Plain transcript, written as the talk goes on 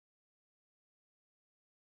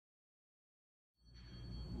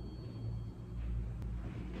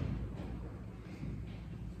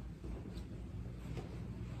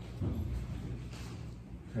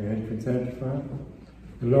And consent fund.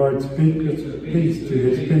 The Lord speaketh peace to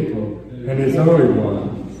his people and his Holy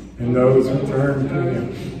One, and those who turn to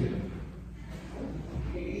him.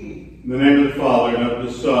 In the name of the Father, and of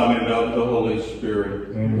the Son, and of the Holy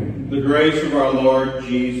Spirit. Amen. The grace of our Lord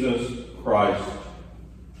Jesus Christ,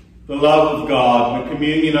 the love of God, the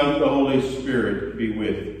communion of the Holy Spirit be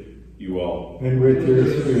with you all. And with your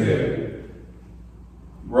spirit.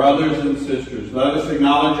 Brothers and sisters, let us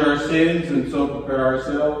acknowledge our sins and so prepare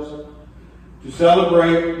ourselves to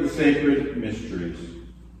celebrate the sacred mysteries.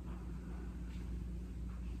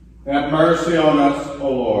 Have mercy on us, O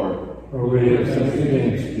Lord. For we have sinned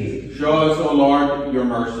against thee. Show us, O Lord, your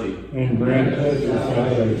mercy. And grant us your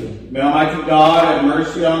salvation. May Almighty God have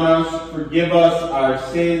mercy on us, forgive us our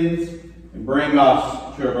sins, and bring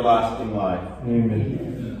us to everlasting life.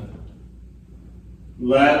 Amen.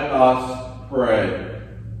 Let us pray.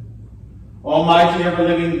 Almighty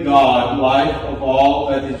ever-living God, life of all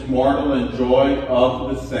that is mortal and joy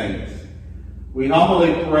of the saints, we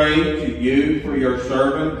humbly pray to you for your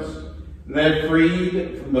servants, that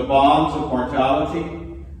freed from the bonds of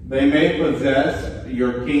mortality, they may possess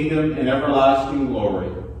your kingdom in everlasting glory.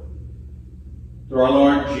 Through our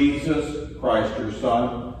Lord Jesus Christ, your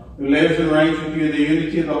Son, who lives and reigns with you in the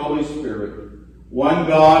unity of the Holy Spirit, one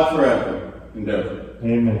God forever and ever.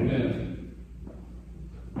 Amen. Amen.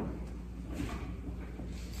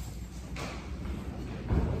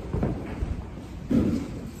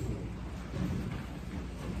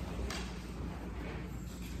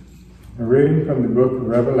 A reading from the book of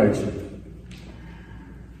Revelation.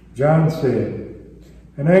 John said,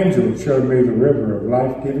 an angel showed me the river of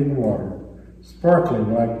life-giving water,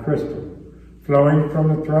 sparkling like crystal, flowing from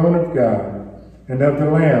the throne of God and of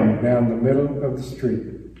the Lamb down the middle of the street.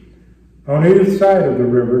 On either side of the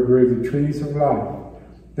river grew the trees of life,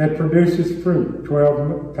 that produces fruit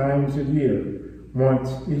 12 times a year,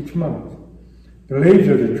 once each month. The leaves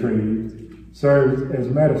of the trees serve as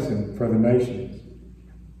medicine for the nations.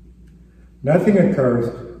 Nothing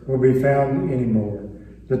accursed will be found anymore.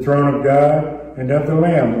 The throne of God and of the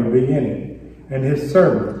Lamb will be in it, and his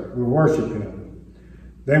servants will worship him.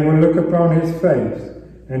 They will look upon his face,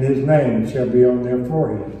 and his name shall be on their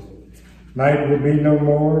foreheads. Night will be no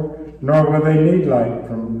more, nor will they need light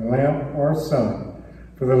from lamp or sun,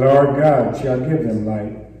 for the Lord God shall give them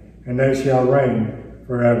light, and they shall reign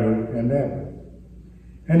forever and ever.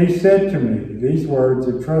 And he said to me, these words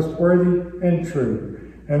are trustworthy and true.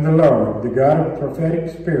 And the Lord, the God of prophetic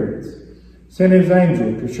spirits, sent his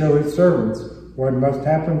angel to show his servants what must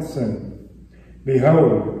happen soon.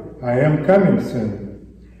 Behold, I am coming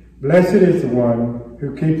soon. Blessed is the one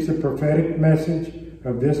who keeps the prophetic message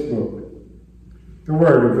of this book. The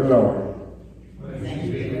word of the Lord. Thanks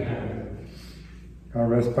be to God. Our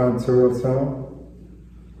responsorial song.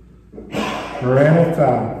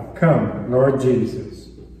 Maranatha, come, Lord Jesus.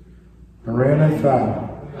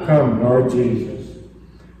 Maranatha, come, Lord Jesus.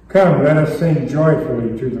 Come, let us sing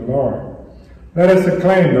joyfully to the Lord. Let us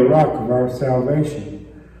acclaim the rock of our salvation.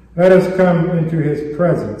 Let us come into his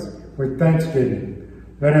presence with thanksgiving.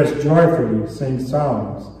 Let us joyfully sing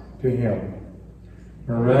psalms to him.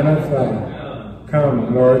 Maranatha,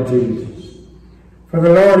 come, Lord Jesus. For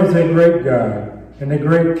the Lord is a great God and a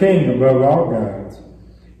great King above all gods.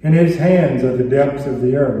 In his hands are the depths of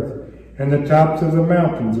the earth, and the tops of the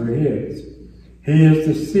mountains are his. He is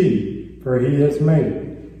the sea, for he has made it,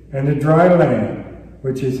 and the dry land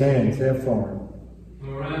which his hands have formed.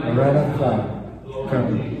 Maranatha,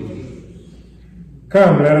 come.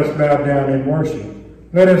 Come, let us bow down and worship.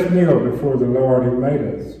 Let us kneel before the Lord who made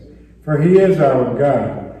us. For he is our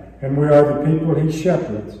God, and we are the people he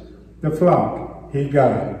shepherds, the flock he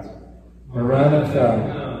guides.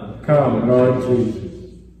 Maranatha, come, Lord Jesus.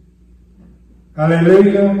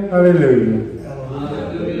 Alleluia, alleluia.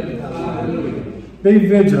 Be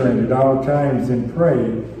vigilant at all times and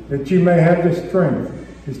pray that you may have the strength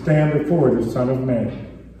to stand before the Son of Man.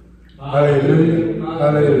 Alleluia,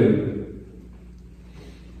 alleluia.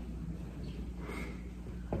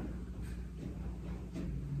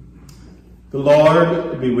 The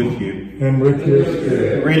Lord be with you. And with your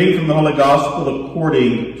spirit. A reading from the Holy Gospel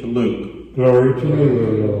according to Luke. Glory to you,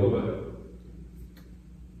 O Lord.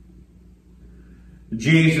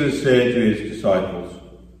 Jesus said to his disciples,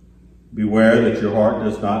 beware that your heart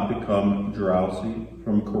does not become drowsy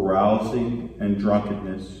from carousing and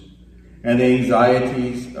drunkenness and the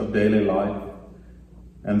anxieties of daily life,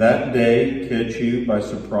 and that day catch you by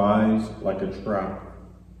surprise like a trap.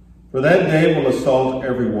 For that day will assault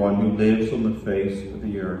everyone who lives on the face of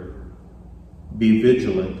the earth. Be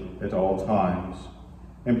vigilant at all times,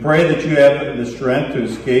 and pray that you have the strength to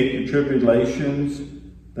escape the tribulations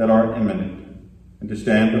that are imminent, and to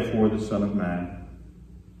stand before the Son of Man.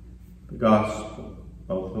 The Gospel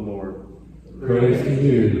of the Lord. Praise to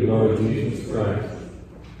you, Lord Jesus Christ.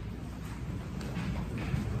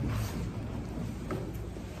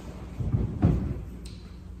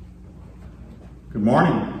 Good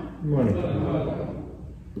morning. Good morning.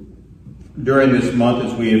 During this month,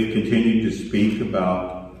 as we have continued to speak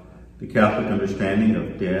about the Catholic understanding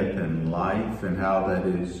of death and life and how that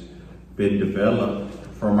has been developed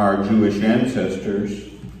from our Jewish ancestors,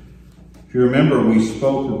 if you remember, we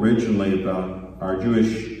spoke originally about our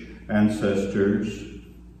Jewish ancestors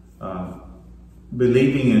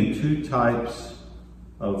believing in two types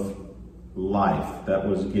of life that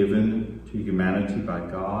was given to humanity by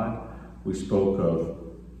God. We spoke of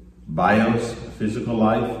bios, physical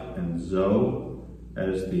life, and zoe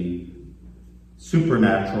as the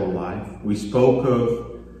supernatural life. We spoke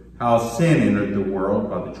of how sin entered the world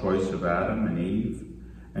by the choice of Adam and Eve,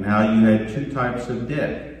 and how you had two types of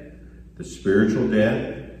death, the spiritual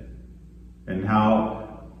death, and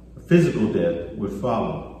how physical death would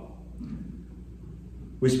follow.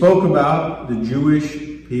 We spoke about the Jewish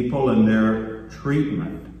people and their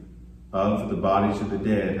treatment of the bodies of the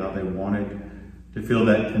dead, how they wanted to feel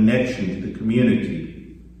that connection to the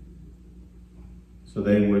community, so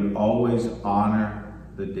they would always honor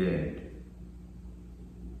the dead.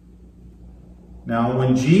 Now,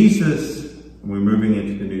 when Jesus, we're moving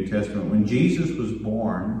into the New Testament, when Jesus was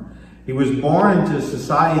born, he was born into a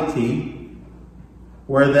society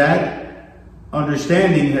where that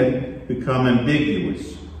understanding had become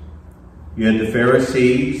ambiguous. You had the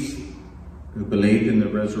Pharisees, who believed in the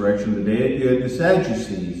resurrection of the dead. You had the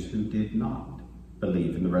Sadducees, who did not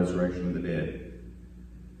believe in the resurrection of the dead.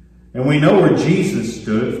 And we know where Jesus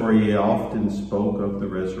stood, for he often spoke of the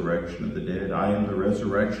resurrection of the dead. I am the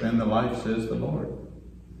resurrection and the life, says the Lord.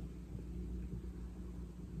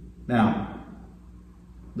 Now,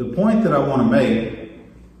 the point that I want to make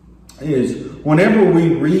is whenever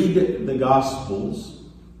we read the Gospels,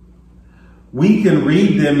 we can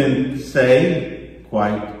read them and say,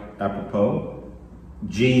 quite apropos,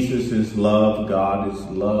 Jesus is love, God is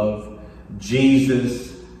love.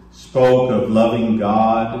 Jesus spoke of loving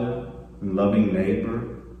God and loving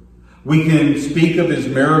neighbor. We can speak of his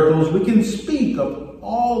miracles. We can speak of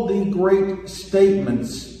all the great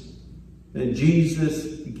statements that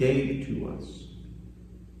Jesus gave to us.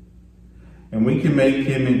 And we can make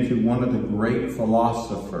him into one of the great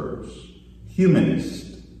philosophers,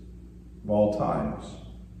 humanists of all times.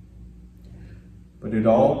 But it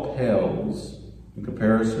all pales in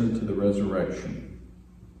comparison to the resurrection.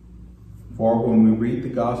 For when we read the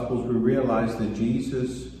Gospels, we realize that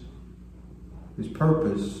Jesus, his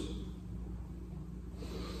purpose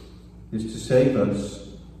is to save us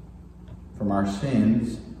from our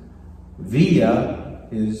sins via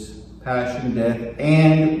his passion, death,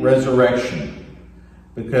 and resurrection.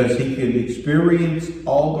 Because he could experience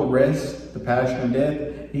all the rest, the passion and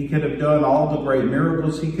death. He could have done all the great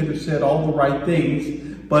miracles. He could have said all the right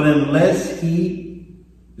things. But unless he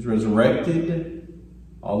is resurrected,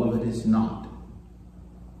 all of it is not.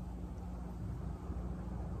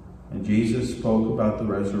 And Jesus spoke about the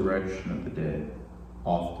resurrection of the dead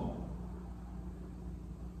often.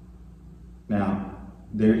 Now,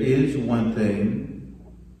 there is one thing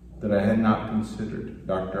that I had not considered.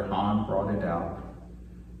 Dr. Hahn brought it out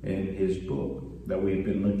in his book that we've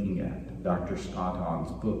been looking at, Dr. Scott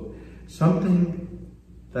Hahn's book. Something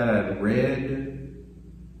that I'd read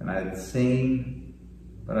and I'd seen,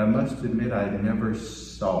 but I must admit I never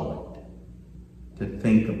saw it to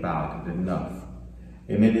think about it enough.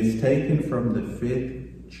 And it is taken from the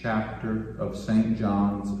 5th chapter of St.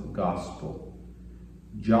 John's Gospel,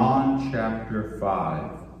 John chapter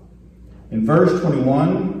 5. In verse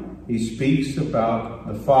 21, he speaks about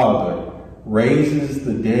the Father raises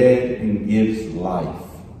the dead and gives life.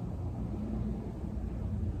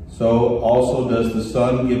 So also does the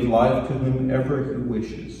Son give life to whomever he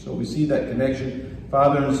wishes. So we see that connection.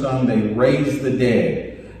 Father and Son, they raise the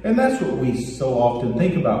dead. And that's what we so often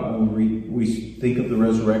think about when we think of the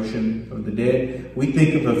resurrection of the dead. We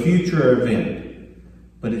think of a future event.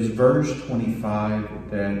 But it's verse 25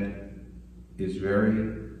 that is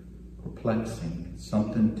very perplexing.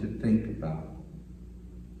 Something to think about.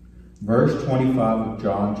 Verse 25 of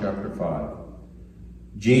John chapter 5.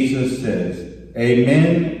 Jesus says,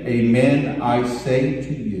 Amen, amen, I say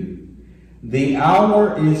to you, the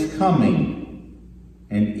hour is coming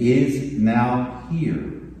and is now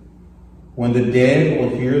here, when the dead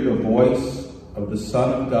will hear the voice of the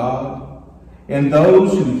Son of God, and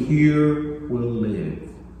those who hear will live.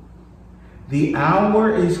 The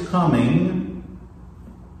hour is coming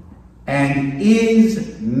and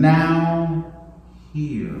is now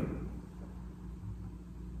hear.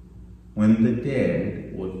 When the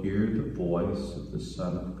dead will hear the voice of the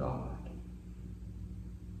Son of God.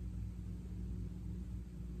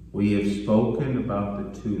 We have spoken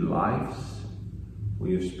about the two lives.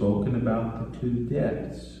 We have spoken about the two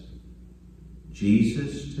deaths.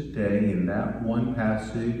 Jesus today, in that one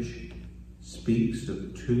passage, speaks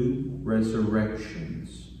of two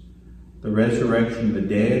resurrections. The resurrection of the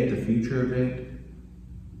dead, the future of it,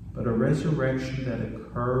 but a resurrection that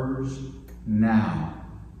occurs now.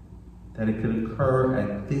 That it could occur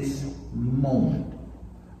at this moment.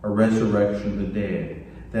 A resurrection of the dead.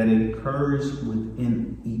 That it occurs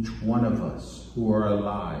within each one of us who are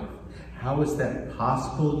alive. How is that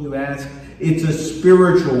possible, you ask? It's a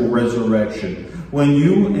spiritual resurrection. When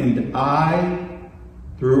you and I,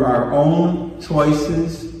 through our own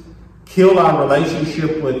choices, kill our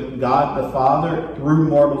relationship with God the Father, through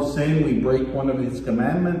mortal sin, we break one of his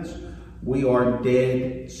commandments, we are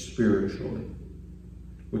dead spiritually.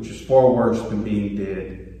 Which is far worse than being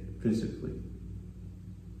dead physically.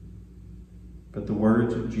 But the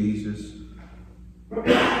words of Jesus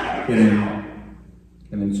can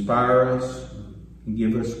inspire us and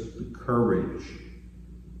give us the courage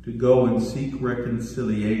to go and seek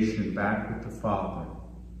reconciliation back with the Father.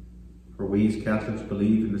 For we as Catholics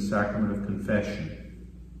believe in the sacrament of confession,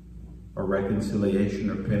 or reconciliation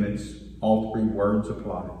or penance. All three words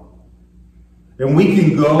apply. And we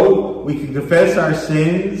can go, we can confess our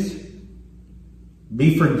sins,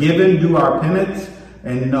 be forgiven, do our penance,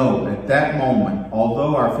 and know at that moment,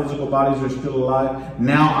 although our physical bodies are still alive,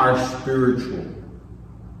 now our spiritual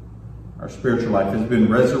life has been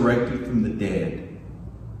resurrected from the dead.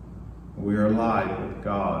 We are alive with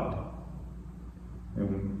God.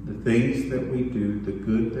 And the things that we do, the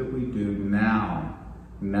good that we do now,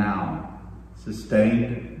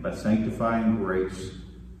 sustained by sanctifying grace,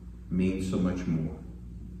 means so much more.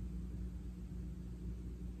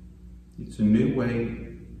 It's a new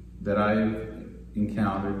way that I've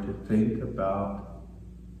encountered to think about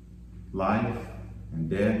life and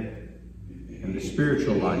death and the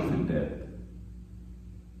spiritual life and death.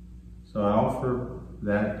 So I offer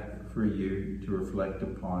that for you to reflect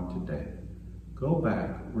upon today. Go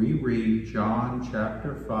back, reread John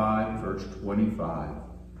chapter 5, verse 25.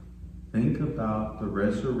 Think about the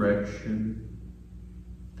resurrection,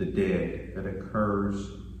 the dead that occurs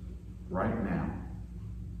right now.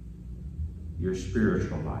 Your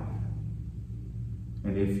spiritual life.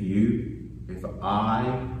 And if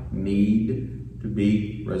I need to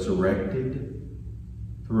be resurrected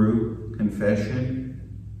through confession,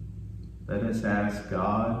 let us ask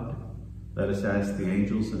God, let us ask the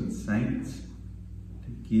angels and saints to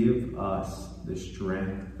give us the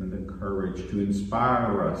strength and the courage to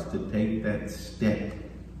inspire us to take that step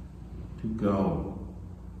to go,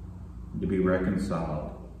 to be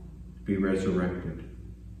reconciled, to be resurrected,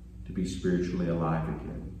 to be spiritually alive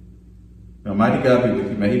again. Now, mighty God be with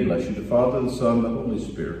you. May he bless you, the Father, the Son, and the Holy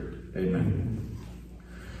Spirit. Amen.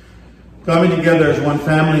 Coming together as one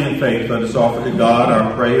family in faith, let us offer to God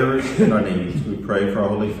our prayers and our needs. We pray for our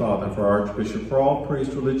Holy Father, for our Archbishop, for all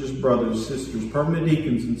priests, religious brothers, sisters, permanent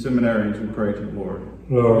deacons, and seminarians. We pray to the Lord.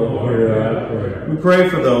 Lord, hear our prayer. We pray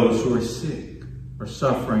for those who are sick or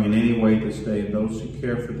suffering in any way this day, and those who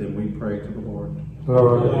care for them. We pray to the Lord.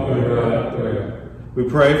 Lord, hear our prayer. We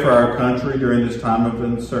pray for our country during this time of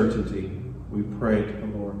uncertainty. We pray to the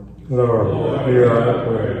Lord. Lord, hear our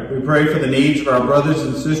prayer. We pray for the needs of our brothers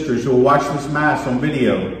and sisters who will watch this Mass on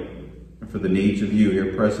video, and for the needs of you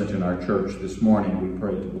here present in our church this morning. We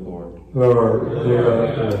pray to the Lord. Lord, hear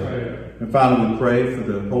our prayer. And finally, we pray for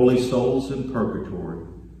the holy souls in purgatory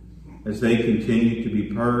as they continue to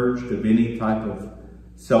be purged of any type of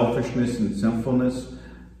selfishness and sinfulness.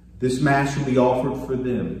 This Mass will be offered for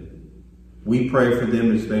them. We pray for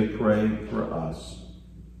them as they pray for us.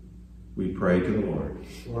 We pray to the Lord.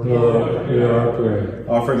 Lord, hear our prayer.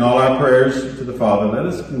 Offering all our prayers to the Father, let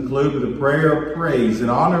us conclude with a prayer of praise in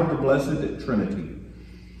honor of the Blessed Trinity.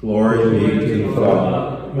 Glory be to the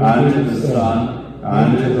Father, and to the Son,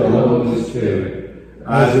 and to the Holy Spirit,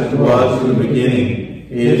 as it was in the beginning,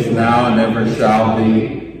 is now, and ever shall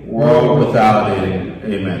be, world without end.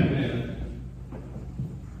 Amen.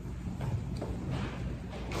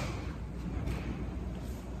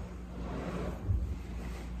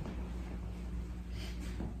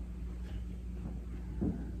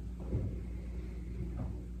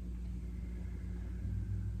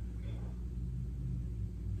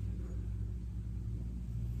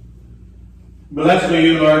 Blessed are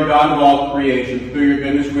you, Lord God of all creation. Through your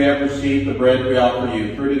goodness we have received the bread we offer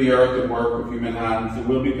you. Fruit of the earth and work of human hands, it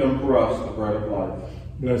will become for us the bread of life.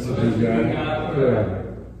 Blessed be God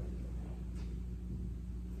forever.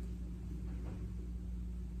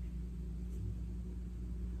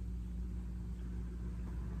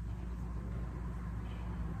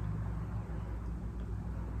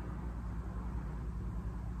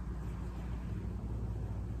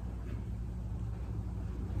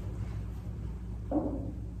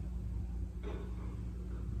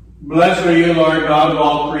 Blessed are you, Lord God of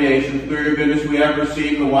all creation. Through your goodness we have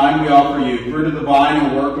received the wine we offer you, fruit of the vine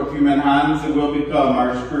and work of human hands, that will become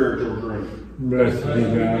our spiritual drink. Blessed be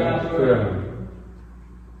God forever.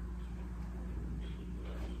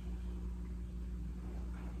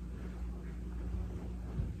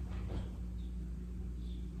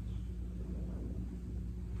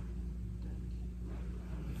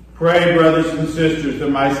 Pray, brothers and sisters,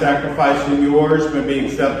 that my sacrifice and yours may be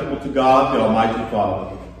acceptable to God, the Almighty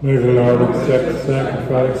Father. May the Lord accept the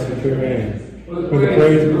sacrifice at your hands, for the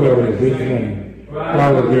praise and glory of his name, for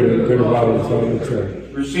all the good and good of all his holy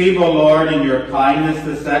church. Receive, O Lord, in your kindness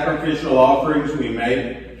the sacrificial offerings we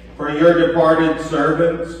make for your departed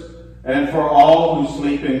servants and for all who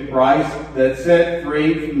sleep in Christ, that set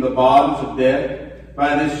free from the bonds of death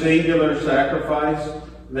by this singular sacrifice,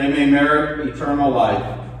 they may merit eternal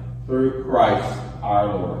life through Christ our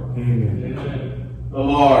Lord. Amen. The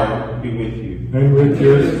Lord be with you. And with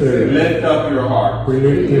your spirit. Lift up your hearts. We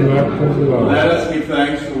lift him up to the Lord. Let us give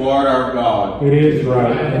thanks to the Lord our God. It is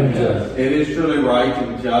right and just. It is truly right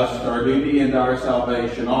and just, our duty and our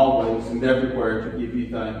salvation, always and everywhere to give you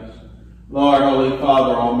thanks. Lord, Holy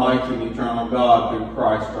Father, Almighty and eternal God, through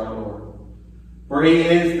Christ our Lord. For he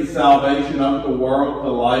is the salvation of the world, the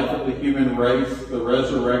life of the human race, the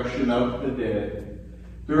resurrection of the dead.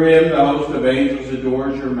 Through him the host of angels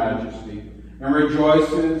adores your majesty and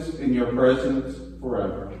rejoices in your presence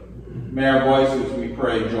forever. May our voices, we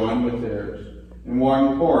pray, join with theirs in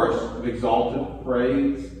one chorus of exalted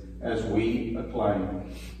praise as we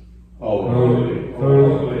acclaim. Holy,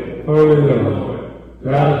 holy, holy Lord,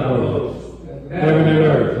 God of hosts, heaven and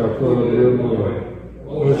earth are full of your glory.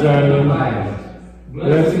 Hosanna in the highest.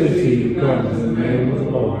 Blessed is he who comes in the name of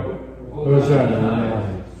the Lord. Hosanna in the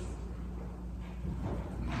highest.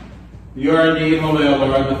 You are indeed holy, O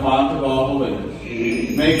Lord, the fount of all holiness.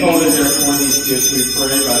 Make holy, therefore, these gifts, we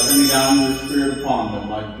pray, by sending down your Spirit upon them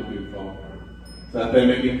like the dewfall, so that they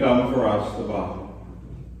may become for us the body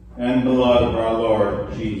and blood of our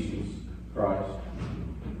Lord Jesus Christ.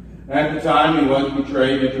 At the time he was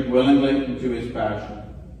betrayed, he took willingly into his passion.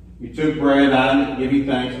 He took bread and, giving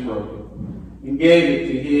thanks, broke it, and gave it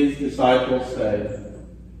to his disciples, saying,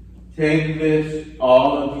 Take this,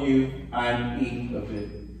 all of you, and eat of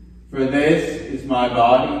it. For this is my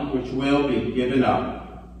body, which will be given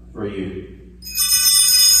up for you.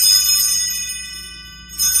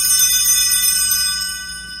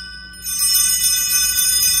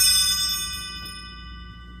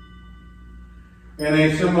 In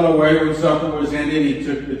a similar way, when supper was ended, he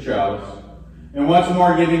took the chalice, and once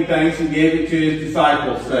more giving thanks, he gave it to his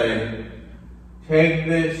disciples, saying, Take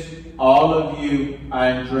this, all of you,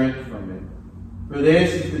 and drink from it. For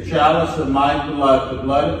this is the chalice of my blood, the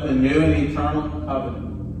blood of the new and eternal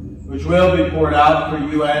covenant, which will be poured out for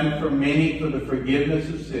you and for many for the forgiveness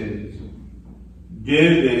of sins.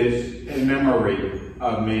 Do this in memory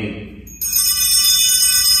of me.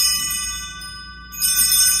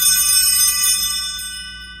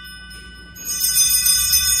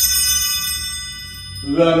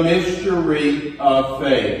 The mystery of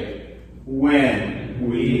faith. When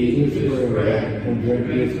we eat this bread and drink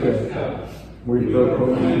this cup, we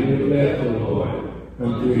proclaim the death of the Lord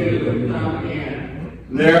until he comes again.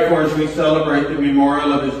 Therefore, as we celebrate the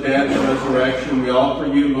memorial of his death and resurrection, we offer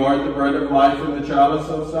you, Lord, the bread of life and the chalice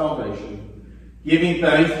of salvation, giving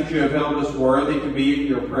thanks that you have held us worthy to be in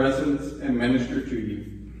your presence and minister to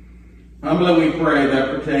you. Humbly we pray that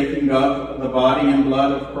partaking of the body and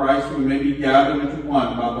blood of Christ, we may be gathered into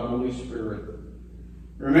one by the Holy Spirit.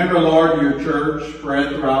 Remember, Lord, your church spread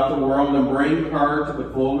throughout the world and bring her to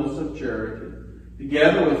the fullness of charity,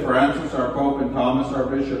 together with Francis, our Pope, and Thomas, our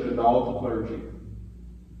Bishop, and all the clergy.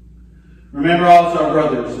 Remember also our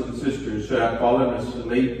brothers and sisters who have fallen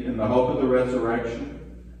asleep in the hope of the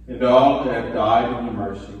resurrection, and all who have died in your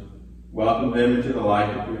mercy. Welcome them into the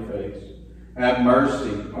light of your face. Have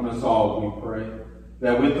mercy on us all, we pray,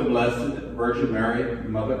 that with the Blessed Virgin Mary,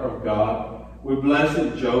 Mother of God, with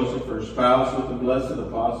blessed Joseph, her spouse, with the blessed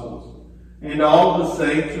apostles, and all the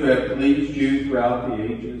saints who have pleased you throughout the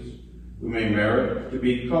ages, we may merit to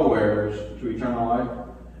be co-heirs to eternal life,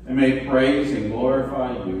 and may praise and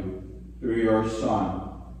glorify you through your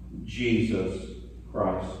Son, Jesus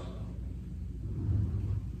Christ.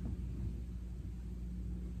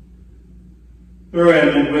 Through him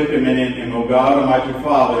and with him and in him, O God, Almighty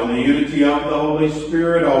Father, in the unity of the Holy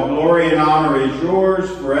Spirit, all glory and honor is yours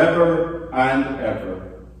forever and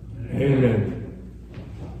ever. Amen.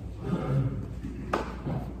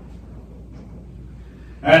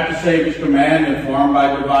 At the Savior's command, informed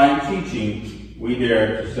by divine teaching, we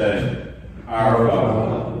dare to say, Our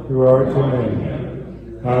Father, who art in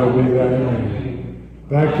heaven, hallowed be thy name.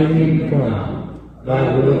 Thy kingdom come,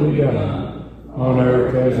 thy will be done, on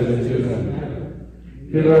earth as it is in heaven.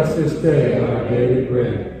 Give us this day our daily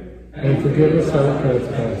bread, and forgive us our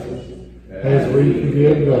trespasses, as we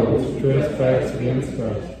forgive those who trespass against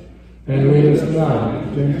us. And lead us not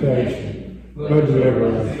into temptation, but deliver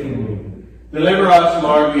us from evil. Deliver us,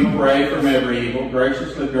 Lord, we pray, from every evil.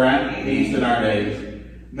 Graciously grant peace in our days,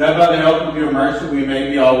 that by the help of your mercy we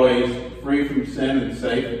may be always free from sin and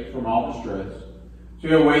safe from all distress. So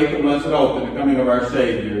we await the blessed hope and the coming of our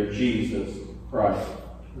Savior, Jesus Christ.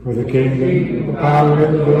 For the kingdom, the power,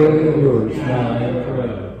 and the glory are yours, now and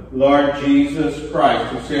forever. Lord Jesus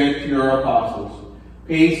Christ, who said to your apostles,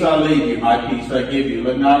 peace I leave you, my peace I give you.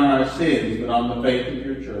 Look not on our sins, but on the faith of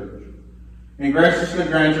your church. And graciously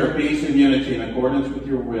grant your peace and unity in accordance with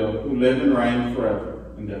your will, who live and reign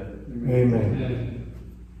forever and ever. Amen.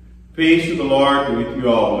 Peace of the Lord be with you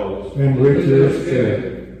always. And with your spirit.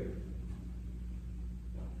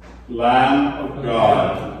 Lamb of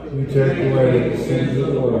God, You take away the sins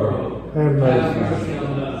of the world. Have mercy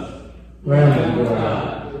on us. Lamb of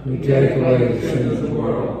God, You take away the sins of the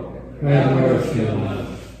world. Have mercy on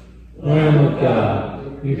us. Lamb of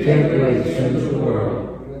God, You take away the sins of the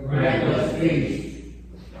world. Grant us peace.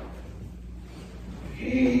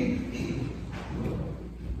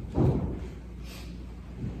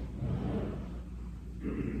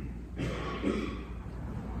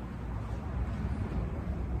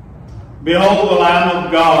 Behold the Lamb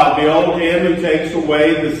of God. Behold him who takes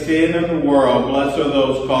away the sin of the world. Blessed are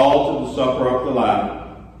those called to the supper of the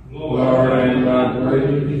Lamb. Lord, I am not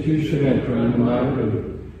worthy that you should enter into my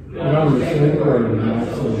roof, but only say the word, and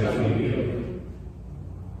my soul shall be healed.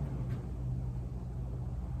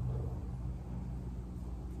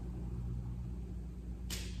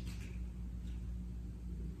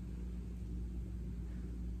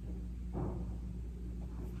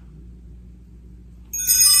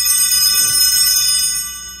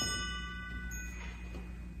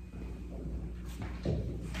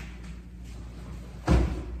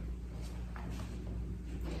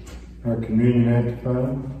 Our communion at the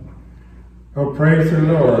time. Oh, praise the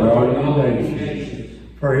Lord, all ye nations,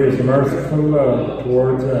 for his merciful love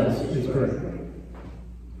towards us is great.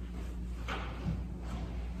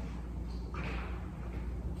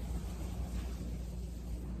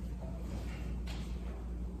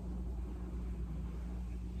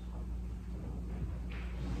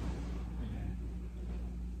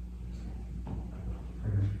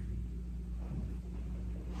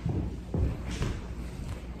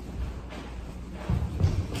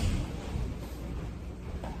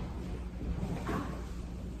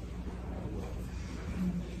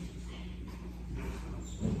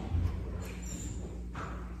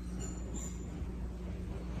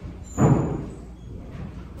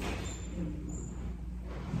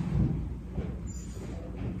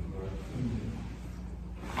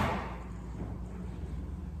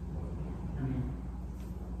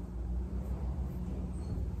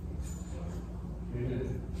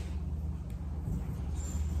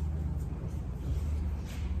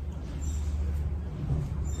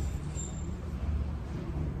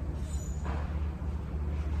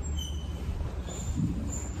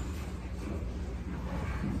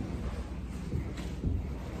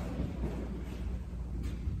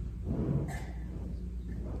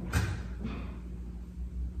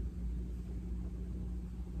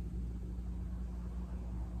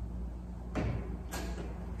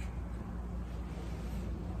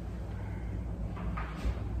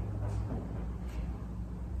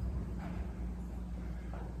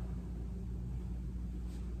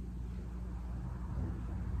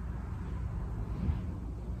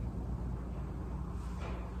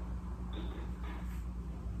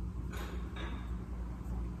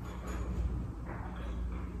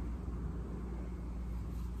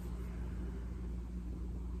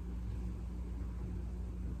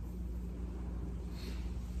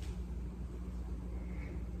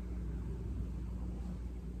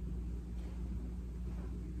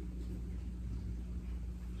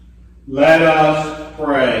 Let us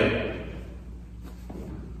pray.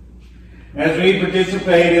 As we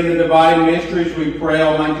participate in the divine mysteries, we pray,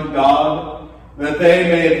 Almighty God, that they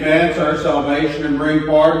may advance our salvation and bring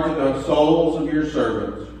pardon to the souls of your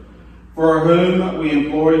servants, for whom we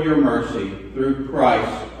implore your mercy, through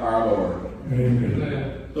Christ our Lord.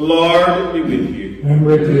 Amen. The Lord be with you. And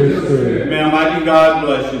with your spirit. May Almighty God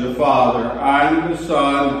bless you, the Father, and the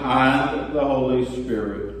Son, and the Holy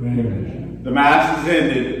Spirit. Amen. The Mass is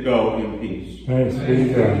ended. Go in peace. Thanks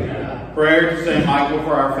be to God. Prayer to St. Michael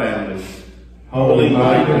for our families. Holy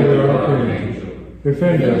Michael, our archangel,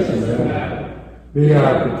 defend us in battle. Be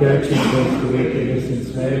our protection against the wickedness and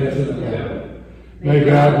snares of the devil. May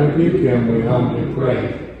God rebuke him, we humbly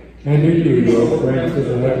pray. And to you, O Prince of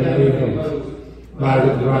the heavenly host, by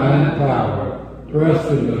the divine power,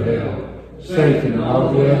 thrust into hell Satan and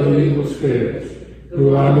all the other evil spirits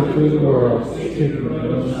who wander through the world seeking for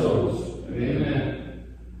human souls. Amen.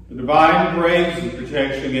 The divine grace and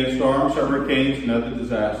protection against storms, hurricanes, and other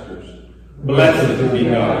disasters. Blessed be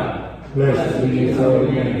God. Blessed be his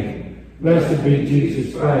holy name. Blessed be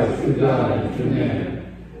Jesus Christ, who died and to man.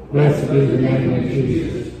 Blessed be the name of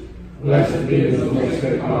Jesus. Blessed be his most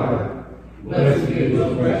sacred heart. Blessed be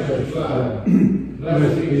his precious blood.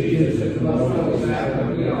 Blessed be Jesus, the most holy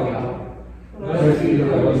sacrament of God. Blessed be the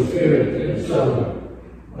Holy Spirit and Son.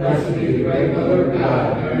 Blessed be the great Mother of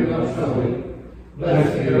God, Mary most holy.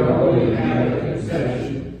 Blessed be our holy Immaculate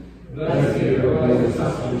Conception. Blessed be our holy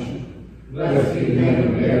Assumption. Blessed be the name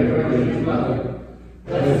of Mary, Virgin Mother.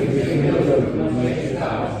 Blessed be Saint Joseph, the Most Sacred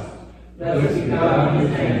House. Blessed be God and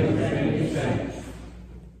his angels and his saints.